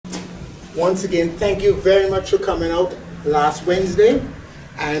Once again, thank you very much for coming out last Wednesday,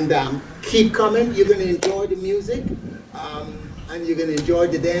 and keep coming. You're going to enjoy the music, and you're going to enjoy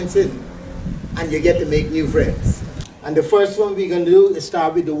the dancing, and you get to make new friends. And the first one we're going to do is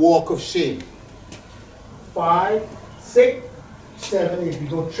start with the walk of shame. 5, 6, 7, 8. We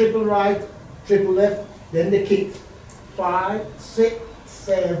go triple right, triple left, then the kick. 5, 6,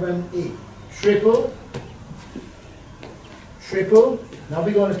 7, 8. Triple, triple. Now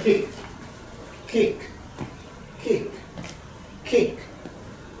we're going to kick. Kick, kick, kick,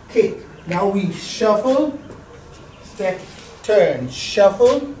 kick. Now we shuffle, step, turn,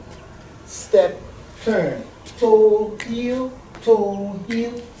 shuffle, step, turn. Toe, heel,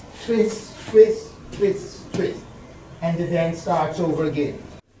 twist, twist, twist, twist. And the dance starts over again.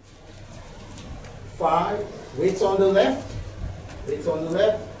 5, weights on the left, weights on the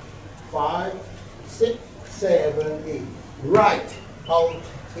left. 5, 6, 7, 8. Right, out,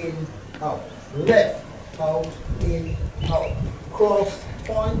 in, out. Left, out, in, out. Cross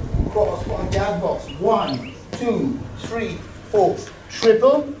point, jazz box. 1, 2, 3, 4.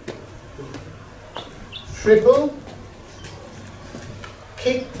 Triple, triple.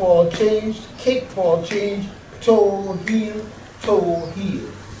 Kick, ball change, toe, heel, toe, heel.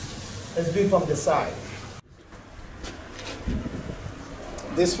 Let's do it from the side.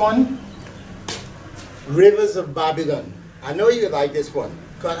 This one, Rivers of Babylon. I know you like this one,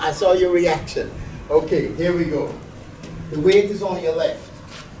 because I saw your reaction. Okay, here we go. The weight is on your left.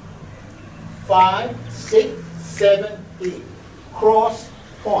 5, 6, 7, 8. Cross,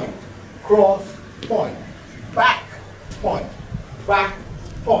 point, back, point, back,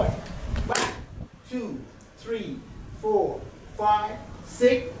 point, back. 2, 3, 4, 5,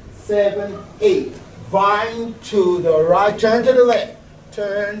 6, 7, 8. Vine to the right, turn to the left.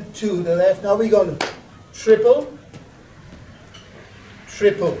 Turn to the left. Now we're going to triple,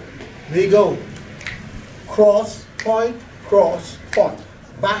 triple. We go cross point,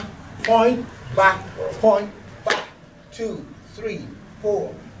 back point, back. 2, 3,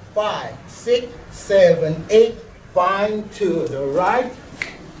 4, 5, 6, 7, 8. Vine to the right.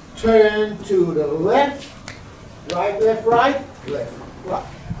 Turn to the left. Right, left, right, left, right.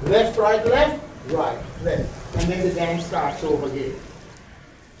 Left, right, left, right, left. And then the dance starts over again.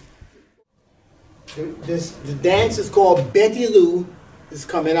 The dance is called Betty Lou. Is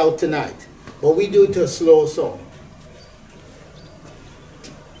coming out tonight, but we do it to a slow song.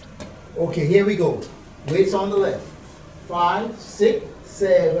 Okay, here we go. Weights on the left. 5, 6,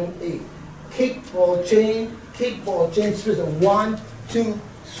 7, 8. Kick, ball change, twist. 1, 2,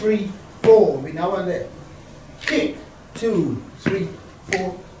 3, 4. We now on left. Kick, 2, 3,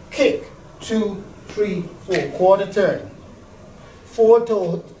 4. Kick, 2, 3, 4. Quarter turn. 4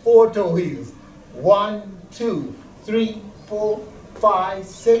 toe heels. 1, 2, 3, 4, 5,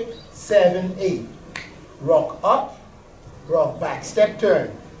 6, 7, 8. Rock up, rock back. Step,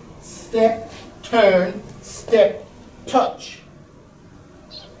 turn. Step, turn, step, touch.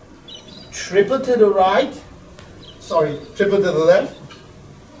 Triple to the right. Sorry, triple to the left.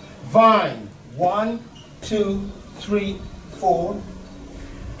 Vine. 1, 2, 3, 4.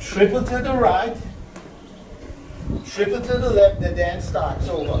 Triple to the right. Triple to the left. The dance starts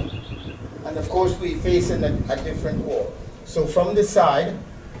over. And of course we facing a different wall. So from the side,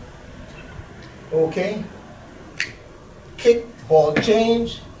 okay, kick, ball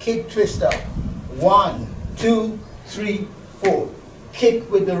change, kick, twist up. 1, 2, 3, 4.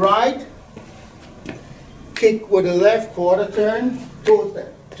 Kick with the right, kick with the left, quarter turn, toe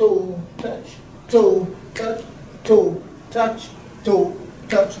step, toe touch, toe touch, toe touch, toe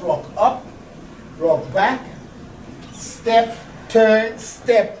touch, rock up, rock back, step, turn,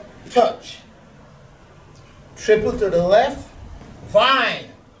 step, touch. Triple to the left, vine.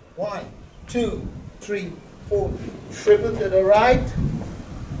 1, 2, 3, 4. Triple to the right,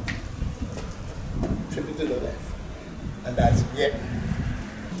 triple to the left. And that's it.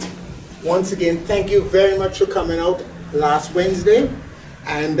 Once again, thank you very much for coming out last Wednesday.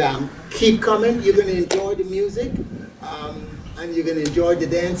 And keep coming. You're going to enjoy the music, and you're going to enjoy the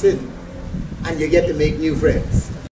dancing, and you get to make new friends.